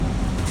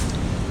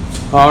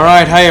All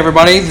right, hi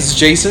everybody. This is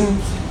Jason,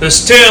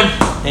 This is Tim.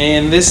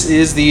 and this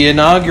is the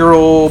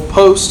inaugural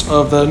post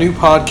of the new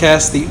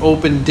podcast, The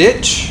Open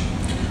Ditch.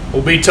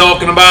 We'll be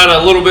talking about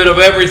a little bit of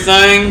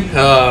everything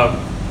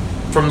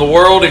from the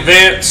world,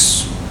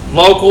 events,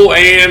 local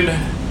and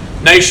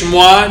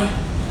nationwide.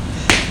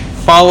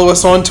 Follow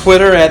us on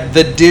Twitter at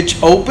The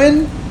Ditch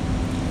Open.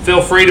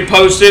 Feel free to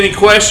post any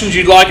questions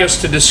you'd like us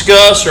to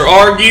discuss or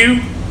argue.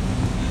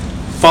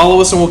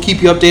 Follow us, and we'll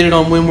keep you updated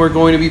on when we're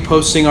going to be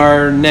posting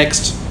our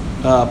next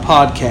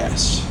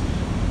podcast.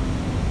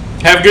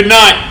 Have a good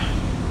night.